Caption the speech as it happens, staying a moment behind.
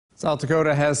South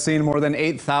Dakota has seen more than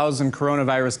 8,000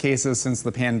 coronavirus cases since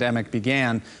the pandemic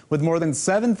began, with more than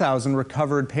 7,000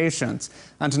 recovered patients.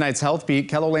 On tonight's Health Beat,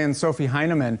 KELOLAND's Sophie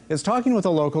Heineman is talking with a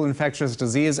local infectious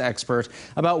disease expert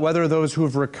about whether those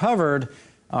who've recovered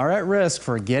are at risk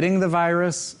for getting the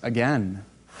virus again.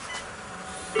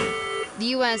 The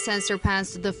U.S. has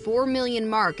surpassed the 4 million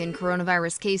mark in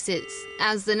coronavirus cases.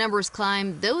 As the numbers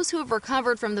climb, those who have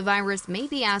recovered from the virus may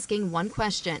be asking one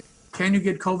question. Can you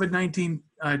get COVID-19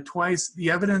 twice?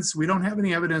 The evidence, we don't have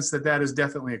any evidence that that is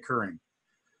definitely occurring.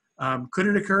 Could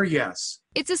it occur? Yes.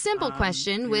 It's a simple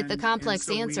question with a complex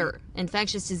answer.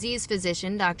 Infectious disease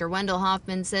physician Dr. Wendell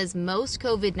Hoffman says most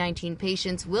COVID-19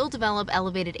 patients will develop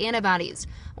elevated antibodies,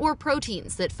 or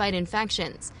proteins that fight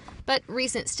infections. But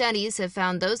recent studies have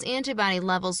found those antibody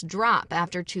levels drop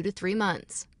after 2 to 3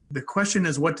 months. The question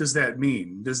is, what does that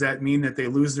mean? Does that mean that they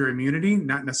lose their immunity?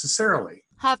 Not necessarily.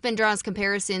 Hoffman draws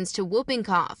comparisons to whooping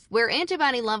cough, where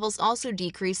antibody levels also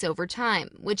decrease over time,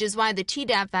 which is why the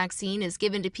Tdap vaccine is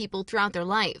given to people throughout their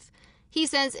life. He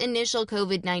says initial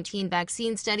COVID-19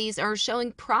 vaccine studies are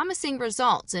showing promising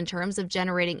results in terms of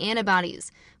generating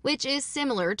antibodies, which is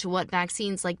similar to what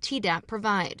vaccines like Tdap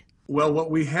provide. Well, what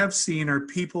we have seen are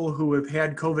people who have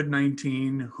had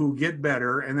COVID-19 who get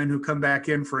better and then who come back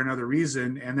in for another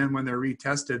reason, and then when they're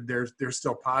retested, they're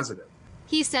still positive.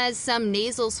 He says some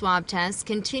nasal swab tests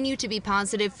continue to be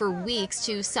positive for weeks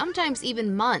to sometimes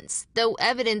even months, though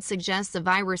evidence suggests the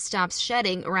virus stops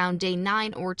shedding around day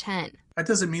 9 or 10. That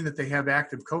doesn't mean that they have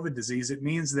active COVID disease. It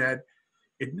means that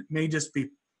it may just be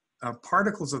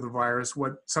particles of the virus,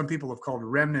 what some people have called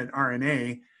remnant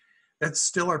RNA, that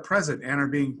still are present and are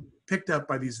being picked up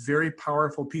by these very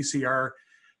powerful PCR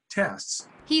tests.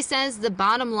 He says the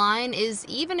bottom line is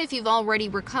even if you've already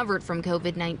recovered from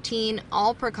COVID-19,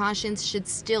 all precautions should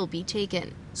still be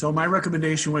taken. So my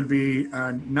recommendation would be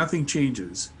nothing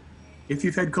changes. If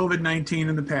you've had COVID-19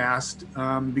 in the past,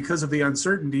 because of the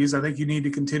uncertainties, I think you need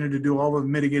to continue to do all the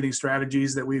mitigating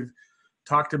strategies that we've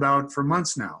talked about for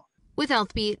months now. With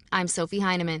Health Beat, I'm Sophie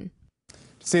Heineman.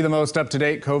 To see the most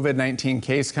up-to-date COVID-19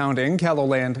 case count in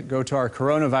KELOLAND, go to our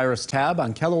coronavirus tab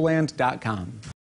on KELOLAND.com.